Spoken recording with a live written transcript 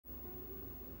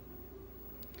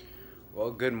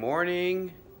Well, good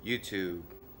morning, YouTube.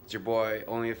 It's your boy,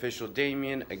 Only Official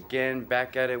Damien, again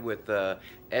back at it with the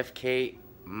FK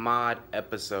mod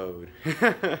episode.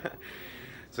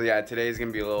 So yeah, today's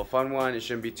gonna be a little fun one. It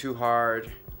shouldn't be too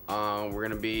hard. We're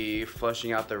gonna be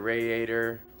flushing out the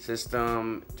radiator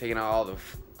system, taking out all the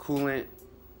coolant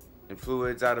and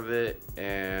fluids out of it,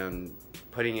 and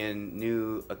putting in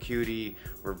new Acuity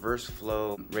reverse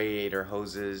flow radiator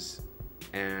hoses,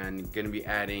 and gonna be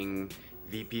adding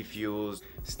VP Fuels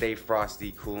Stay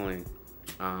Frosty coolant.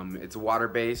 It's water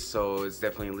based, so it's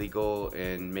definitely legal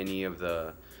in many of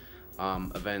the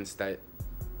events that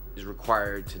is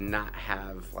required to not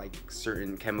have like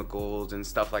certain chemicals and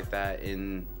stuff like that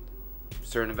in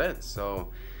certain events. So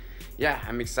yeah,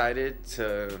 I'm excited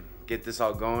to get this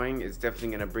all going. It's definitely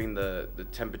gonna bring the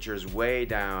temperatures way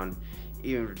down,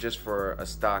 even just for a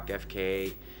stock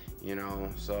FK8, you know.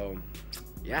 So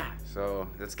yeah, so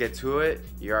let's get to it.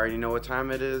 You already know what time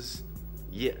it is.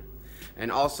 Yeah.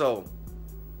 And also,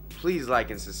 please like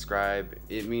and subscribe.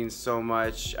 It means so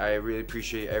much. I really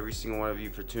appreciate every single one of you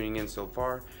for tuning in so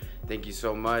far. Thank you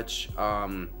so much.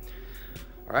 Alright,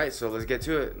 so let's get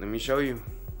to it. Let me show you.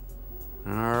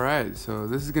 Alright, so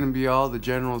this is gonna be all the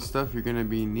general stuff you're gonna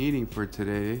be needing for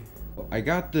today. I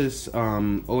got this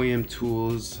OEM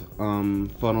Tools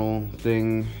funnel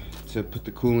thing to put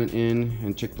the coolant in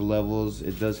and check the levels.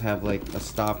 It does have like a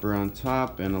stopper on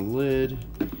top and a lid.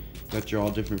 Got your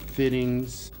all different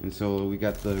fittings. And so we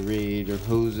got the radiator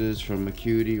hoses from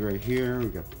Acuity right here. We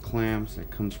got the clamps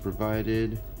that comes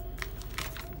provided.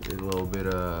 A little bit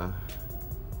of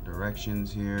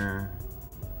directions here.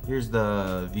 Here's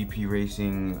the VP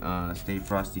Racing Stay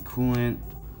Frosty coolant.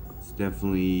 It's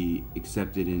definitely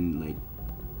accepted in like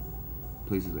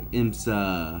places like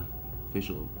IMSA,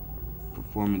 official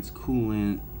performance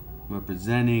coolant,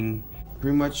 representing.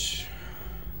 Pretty much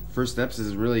first steps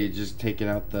is really just taking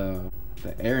out the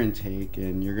air intake,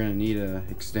 and you're gonna need a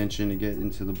extension to get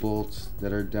into the bolts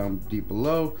that are down deep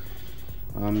below.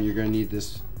 You're gonna need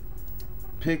this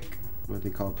pick, what they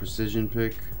call precision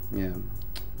pick. Yeah,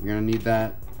 you're gonna need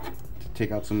that to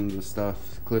take out some of the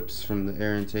stuff, clips from the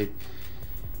air intake.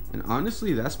 And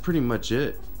honestly, that's pretty much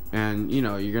it. And you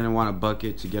know, you're gonna want a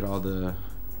bucket to get all the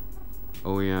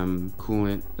OEM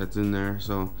coolant that's in there.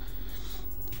 So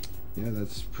yeah,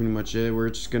 that's pretty much it. We're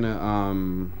just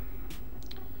gonna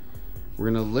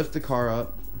lift the car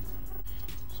up.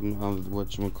 Some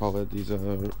what you would call it, these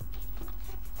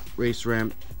race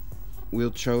ramp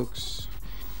wheel chokes.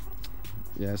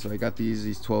 Yeah, so I got these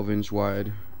 12-inch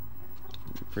wide.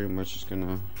 Pretty much just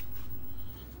gonna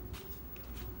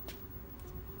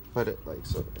put it like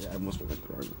so. Yeah, I almost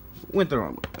went the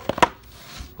wrong way.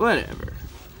 Whatever.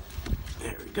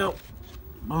 There we go.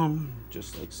 Boom,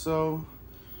 just like so.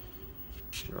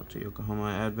 Shout out to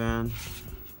Yokohama ad band.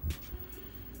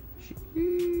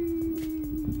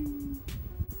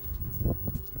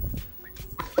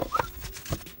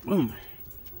 Boom. There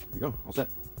we go. All set.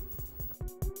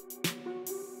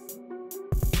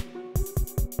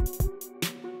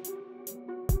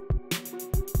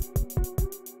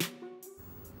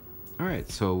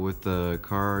 Alright, so with the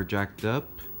car jacked up,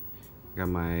 got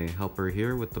my helper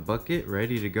here with the bucket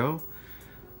ready to go.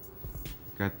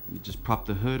 You just pop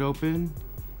the hood open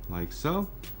like so,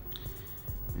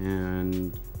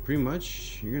 and pretty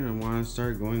much you're gonna want to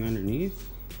start going underneath.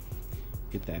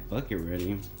 Get that bucket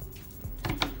ready.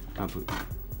 What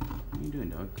are you doing,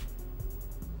 dog?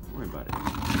 Don't worry about it.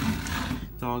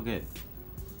 It's all good.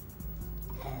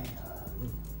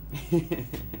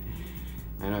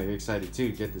 I know you're excited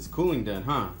too to get this cooling done,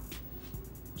 huh?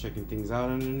 Checking things out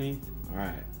underneath. All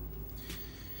right.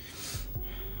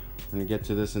 I'm gonna get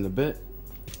to this in a bit.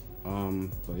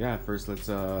 But yeah, first let's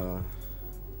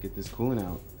get this coolant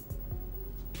out.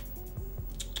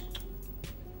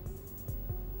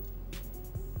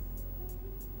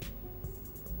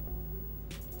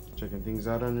 Checking things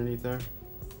out underneath there.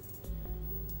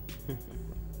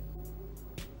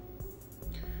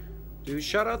 Dude,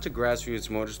 shout out to Grassroots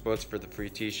Motorsports for the free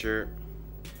t-shirt.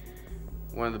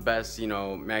 One of the best, you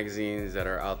know, magazines that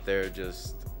are out there,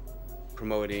 just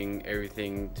promoting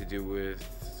everything to do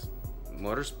with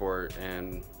motorsport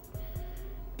and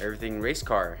everything race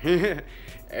car.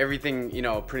 Everything, you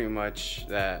know, pretty much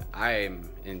that I'm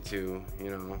into, you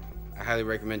know. I highly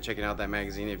recommend checking out that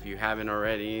magazine. If you haven't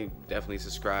already, definitely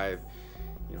subscribe.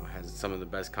 You know, it has some of the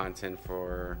best content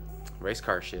for race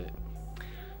car shit,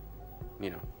 you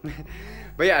know.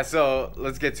 But yeah, so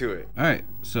let's get to it. All right,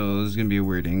 so this is gonna be a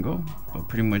weird angle, but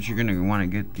pretty much you're gonna want to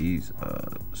get these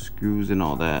screws and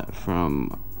all that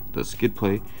from the skid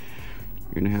plate.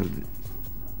 You're gonna have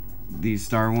these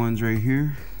star ones right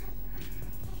here,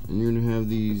 and you're gonna have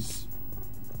these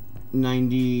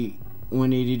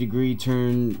 180 degree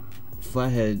turn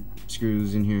flathead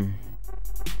screws in here.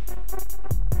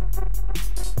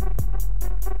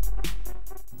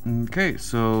 Okay,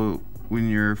 so when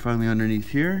you're finally underneath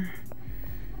here,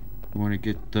 you want to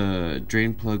get the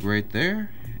drain plug right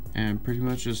there and pretty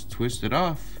much just twist it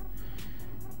off.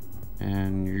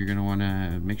 And you're gonna want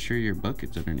to make sure your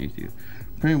bucket's underneath you.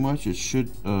 Pretty much it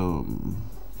should, I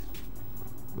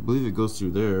believe it goes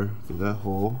through there, through that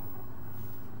hole.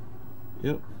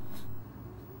 Yep.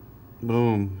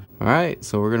 Boom. Alright,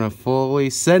 so we're gonna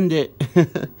fully send it.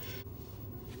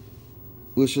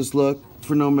 Wish us luck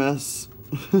for no mess.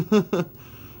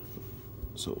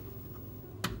 So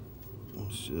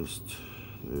it's just,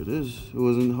 there it is. It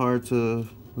wasn't hard to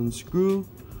unscrew.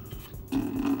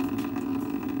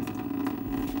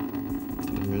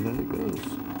 There that goes.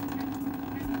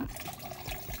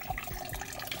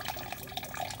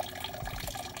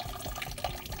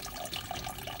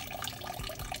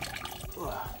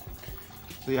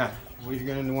 So yeah, what you're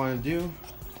gonna want to do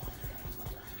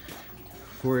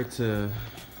for it to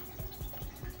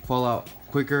fall out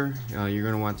quicker, you're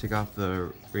gonna want to take off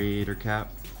the radiator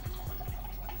cap.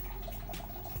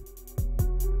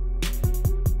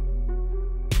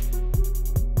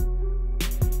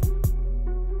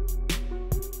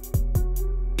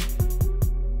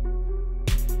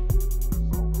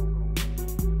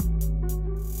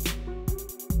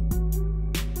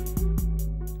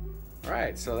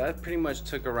 Alright, so that pretty much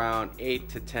took around 8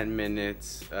 to 10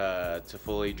 minutes to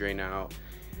fully drain out.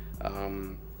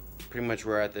 Pretty much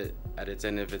we're at its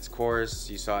end of its course.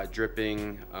 You saw it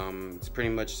dripping. It's pretty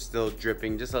much still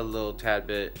dripping, just a little tad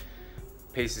bit.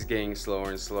 Pace is getting slower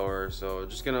and slower, so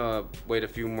just gonna wait a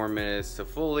few more minutes to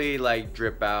fully like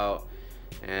drip out,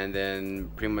 and then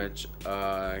pretty much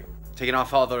taking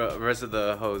off all the rest of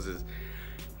the hoses.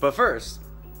 But first,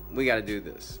 we gotta do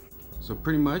this. So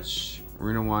pretty much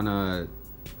we're gonna wanna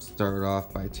start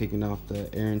off by taking off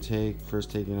the air intake.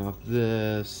 First taking off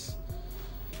this.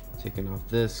 Taking off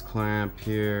this clamp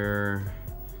here.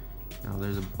 Now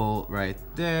there's a bolt right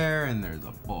there, and there's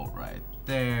a bolt right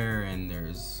there, and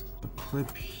there's a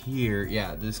clip here.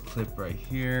 Yeah, this clip right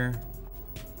here.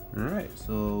 Alright,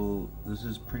 so this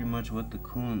is pretty much what the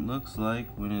coolant looks like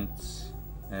when it's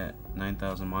at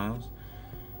 9,000 miles.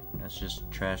 That's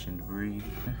just trash and debris,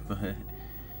 but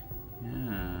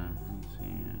yeah, let's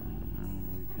see.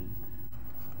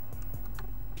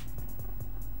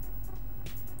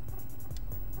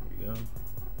 Go.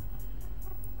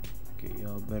 Get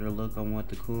y'all a better look on what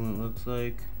the coolant looks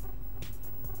like.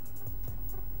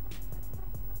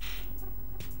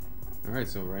 Alright,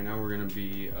 so right now we're gonna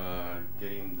be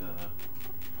getting the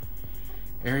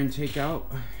air intake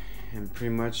out, and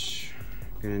pretty much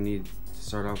gonna need to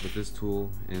start off with this tool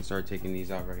and start taking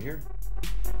these out right here.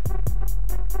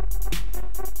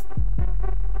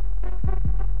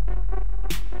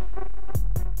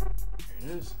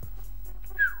 There it is.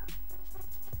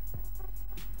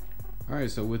 Alright,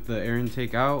 so with the air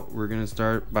intake out, we're gonna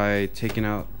start by taking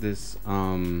out this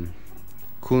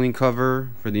cooling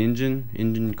cover for the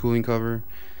engine cooling cover.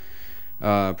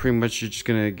 Pretty much you're just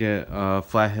gonna get a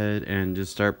flathead and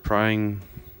just start prying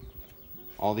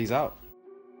all these out.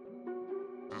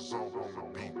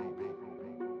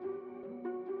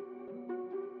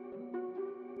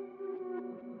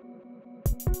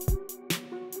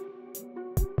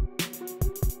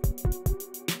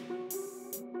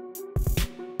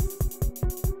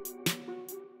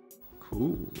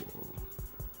 Cool.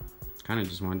 Kind of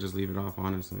just want to leave it off,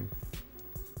 honestly.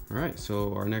 Alright,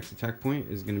 so our next attack point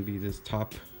is going to be this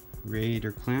top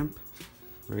radiator clamp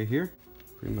right here.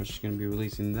 Pretty much just going to be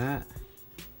releasing that.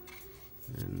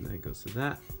 And that goes to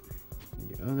that.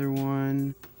 The other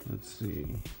one, let's see.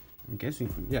 I'm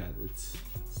guessing, yeah, it's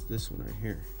this one right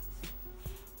here.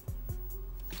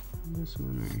 This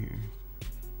one right here.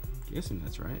 I'm guessing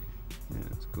that's right. Yeah,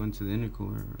 it's going to the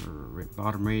intercooler or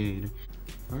bottom radiator.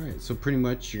 Alright, so pretty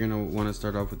much you're gonna want to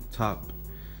start off with the top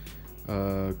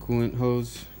coolant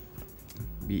hose.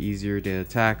 Be easier to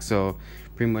attack. So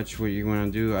pretty much what you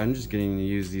want to do, I'm just getting to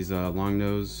use these long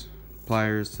nose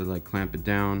pliers to like clamp it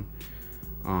down.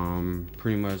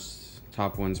 Pretty much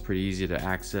top one's pretty easy to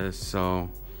access, so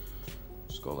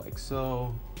just go like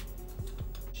so.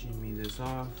 Shimmy this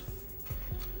off.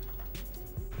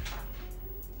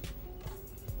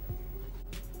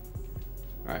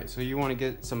 Alright, so you want to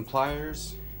get some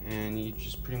pliers and you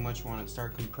just pretty much want to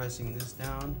start compressing this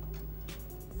down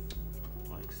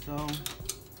like so.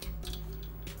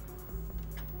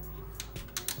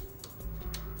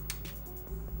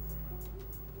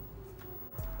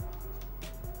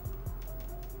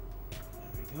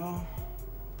 There we go.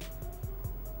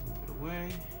 Move it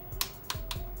away.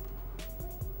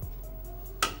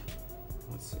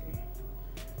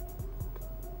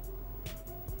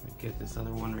 get this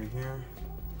other one right here.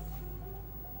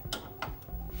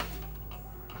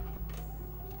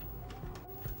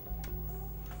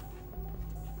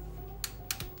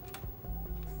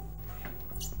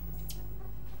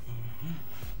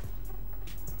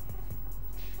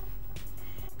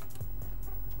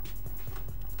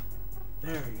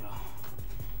 There we go.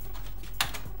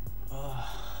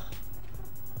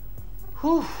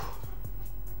 Whew.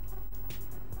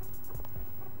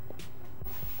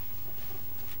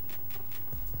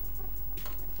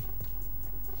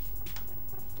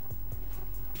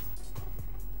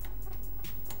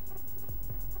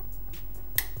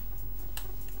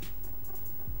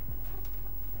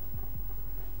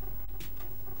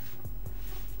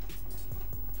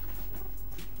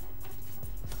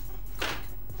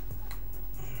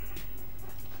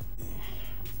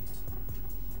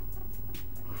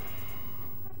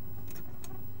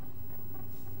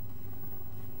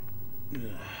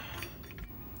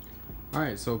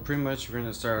 Alright, so pretty much we're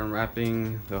going to start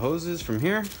unwrapping the hoses from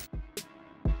here.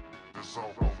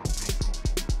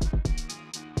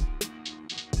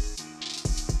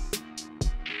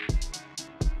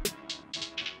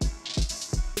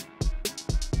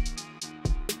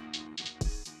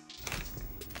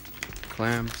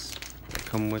 Clamps that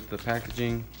come with the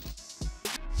packaging.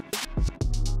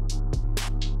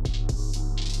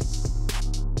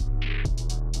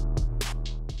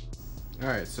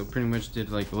 Alright, so pretty much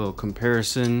did like a little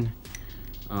comparison.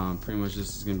 Pretty much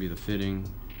this is going to be the fitting.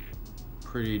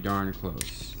 Pretty darn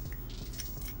close.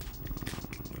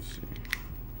 Let's see.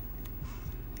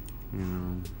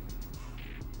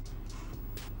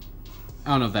 I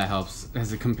don't know if that helps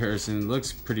as a comparison. It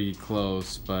looks pretty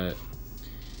close, but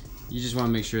you just want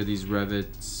to make sure these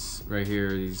rivets right here,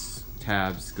 these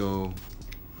tabs, go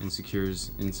and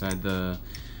secures inside the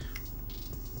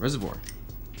reservoir.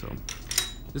 So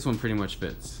this one pretty much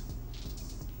fits.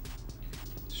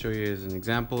 To show you as an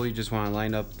example, you just want to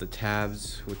line up the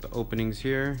tabs with the openings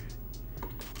here,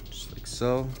 just like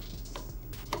so.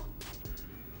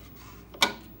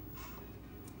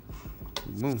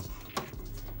 Boom.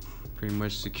 Pretty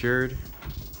much secured.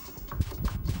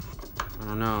 I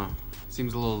don't know.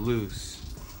 Seems a little loose.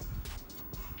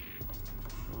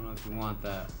 I don't know if you want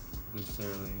that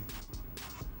necessarily.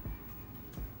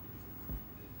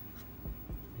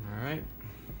 Alright.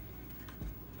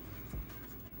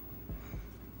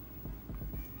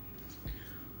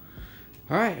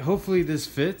 Alright, hopefully this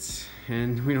fits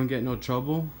and we don't get no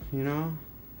trouble, you know.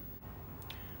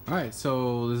 Alright,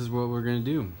 so this is what we're gonna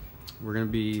do. We're gonna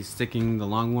be sticking the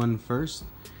long one first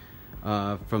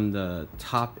from the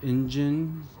top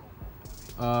engine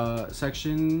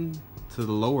section to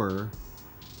the lower,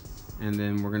 and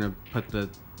then we're gonna put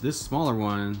this smaller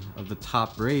one of the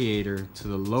top radiator to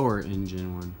the lower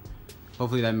engine one.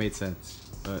 Hopefully that made sense.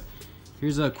 But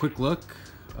here's a quick look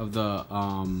of the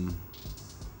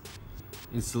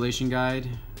installation guide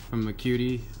from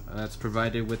Acuity that's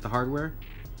provided with the hardware.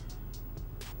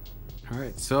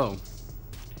 Alright, so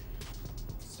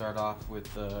start off with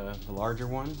the larger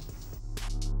one.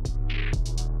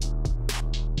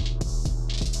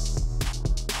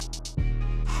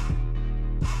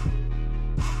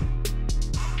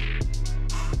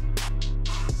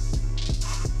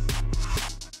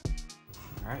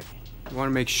 Alright, you want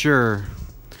to make sure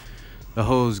the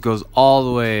hose goes all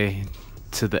the way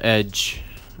to the edge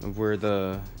of where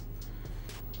the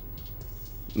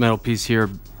metal piece here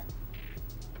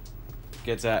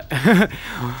gets at.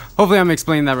 Hopefully I'm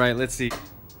explaining that right. Let's see.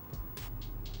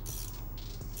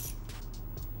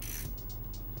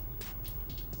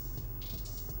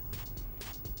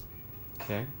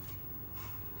 Okay.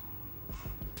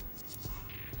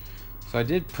 So I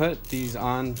did put these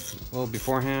on a little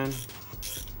beforehand.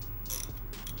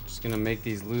 Just gonna make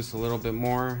these loose a little bit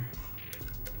more.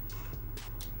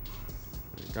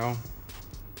 There we go.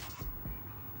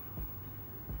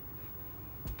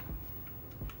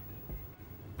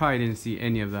 Probably didn't see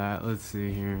any of that. Let's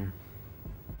see here.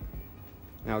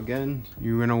 Now again,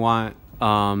 you're gonna want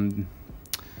the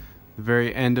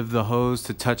very end of the hose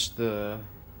to touch the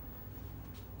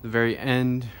very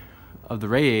end of the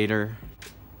radiator.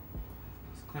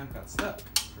 This clamp got stuck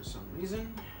for some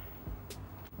reason.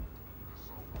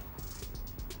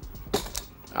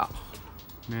 Oh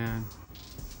man,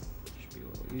 should be a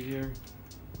little easier.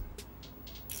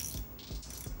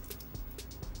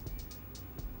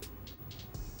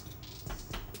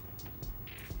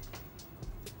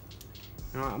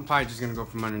 You know what, I'm probably just gonna go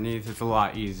from underneath. It's a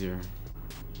lot easier.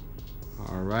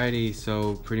 Alrighty,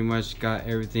 so pretty much got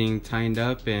everything tied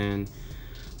up and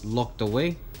locked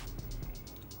away.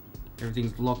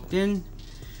 Everything's locked in.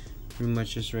 Pretty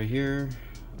much just right here.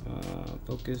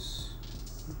 Focus.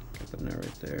 Clip on there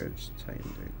right there. Just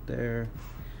tighten right there.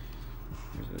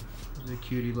 There's a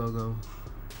Acuity logo.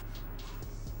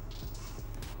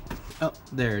 Oh,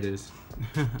 there it is.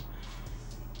 Yeah,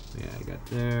 I got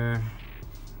there.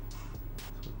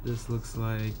 That's what this looks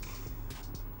like.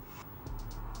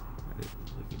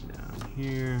 Looking down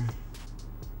here.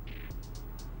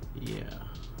 Yeah.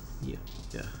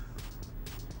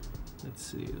 Let's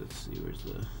see, where's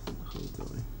the hood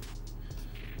going?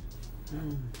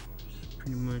 It's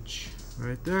pretty much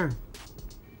right there.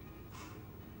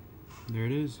 There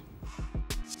it is.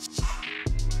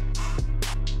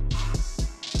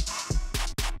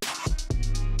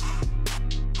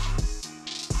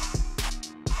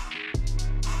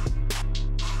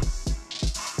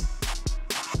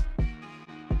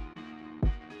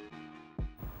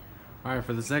 Alright,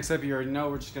 for this next step, you already know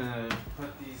we're just gonna put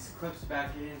these clips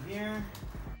back in here.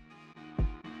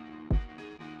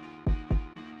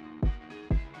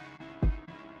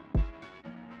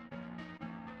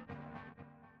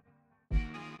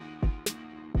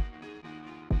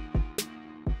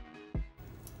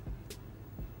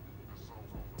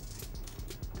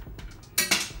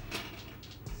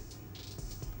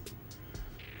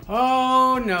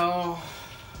 Oh no.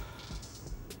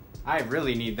 I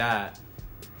really need that.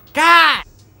 God!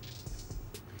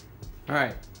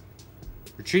 Alright.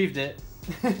 Retrieved it.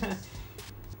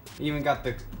 Even got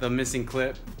the missing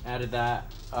clip. Added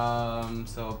that.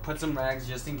 So put some rags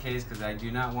just in case, because I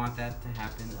do not want that to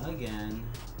happen again.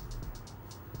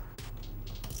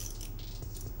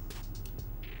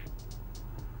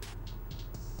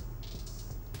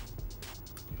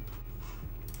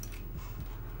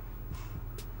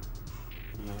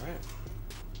 Alright.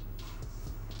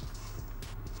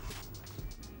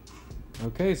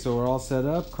 Okay, so we're all set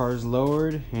up, car's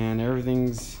lowered, and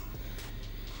everything's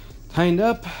tightened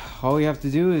up. All we have to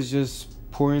do is just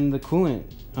pour in the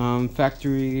coolant.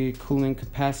 Factory coolant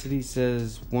capacity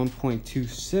says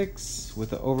 1.26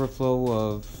 with an overflow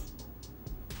of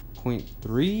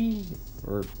 0.3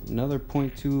 or another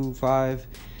 0.25,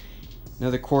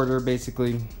 another quarter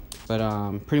basically.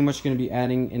 But pretty much going to be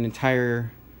adding an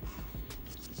entire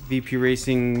VP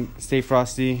Racing Stay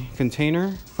Frosty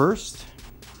container first.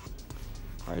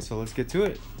 Alright, so let's get to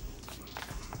it.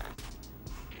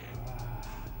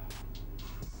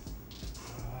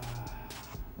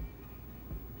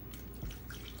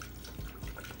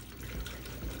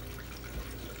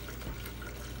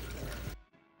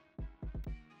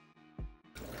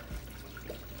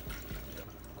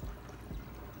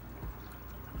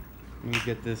 Let me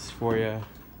get this for you.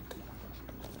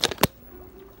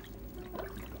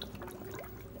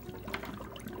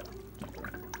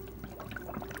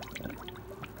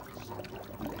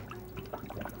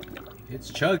 It's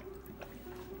chug.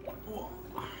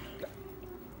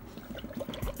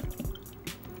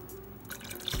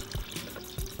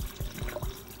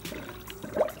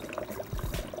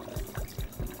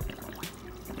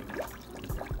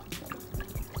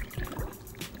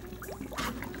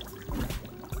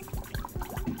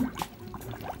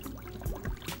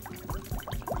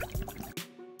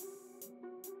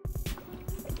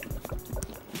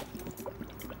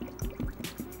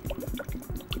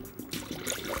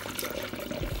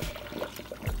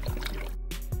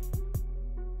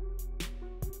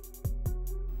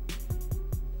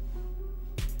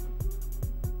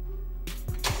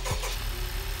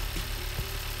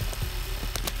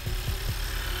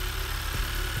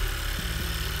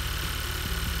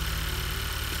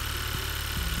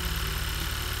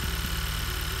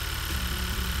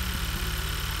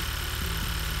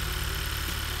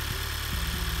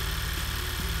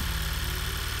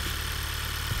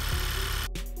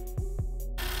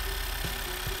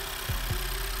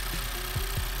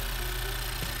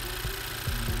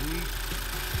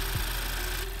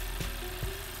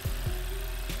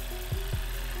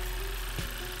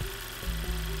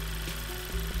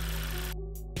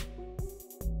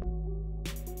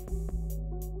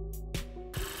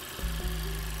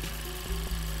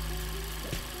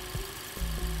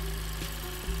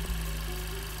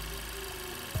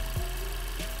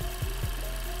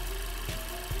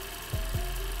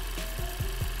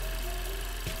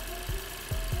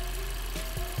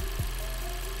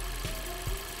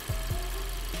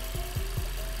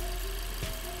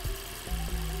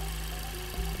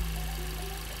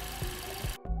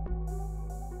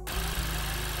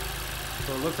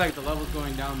 So it looks like the level's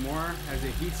going down more as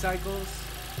it heat cycles.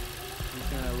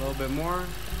 Just gonna a little bit more.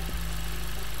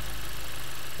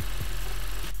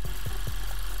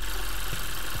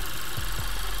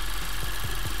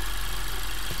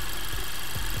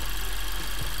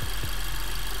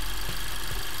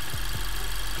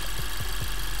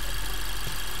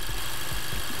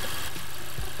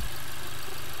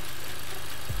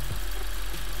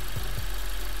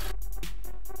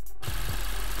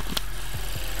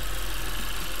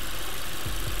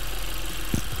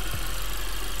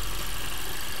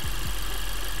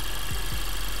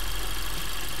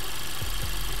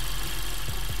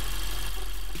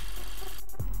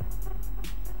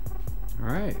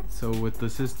 Alright, so with the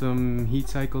system heat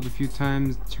cycled a few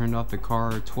times, turned off the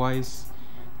car twice,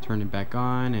 turned it back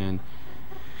on, and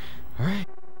alright.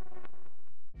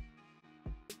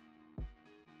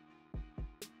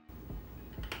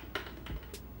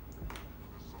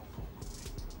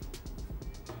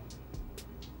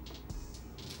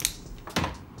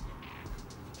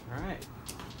 Alright.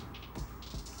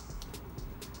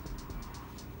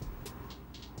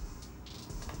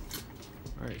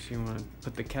 Alright, so you want to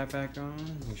put the cap back on,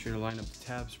 make sure to line up the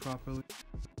tabs properly.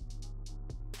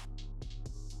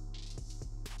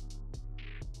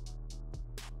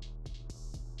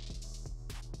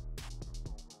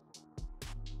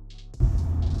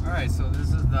 Alright, so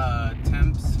this is the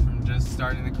temps from just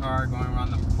starting the car, going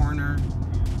around the corner,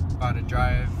 about to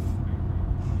drive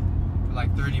for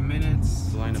like 30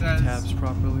 minutes. Line up the tabs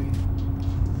properly.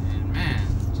 And man,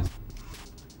 just...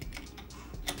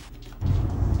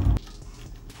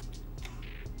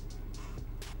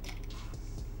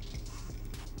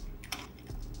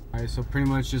 Alright, so pretty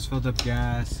much just filled up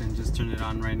gas and just turned it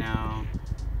on right now.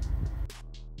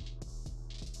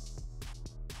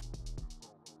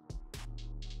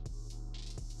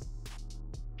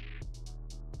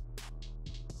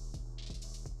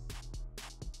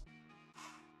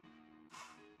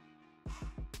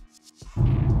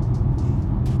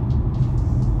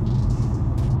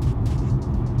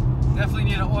 Definitely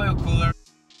need an oil cooler.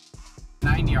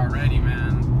 90 already,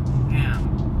 man.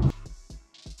 Damn.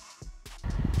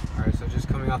 Alright, so just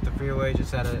coming off the freeway,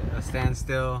 just at a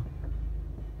standstill.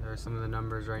 There are some of the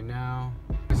numbers right now.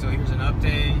 So here's an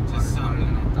update, just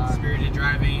some spirited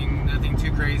driving, nothing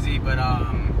too crazy, but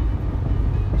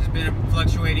just been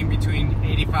fluctuating between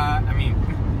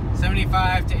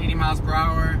 75 to 80 miles per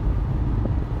hour.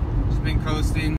 Just been coasting.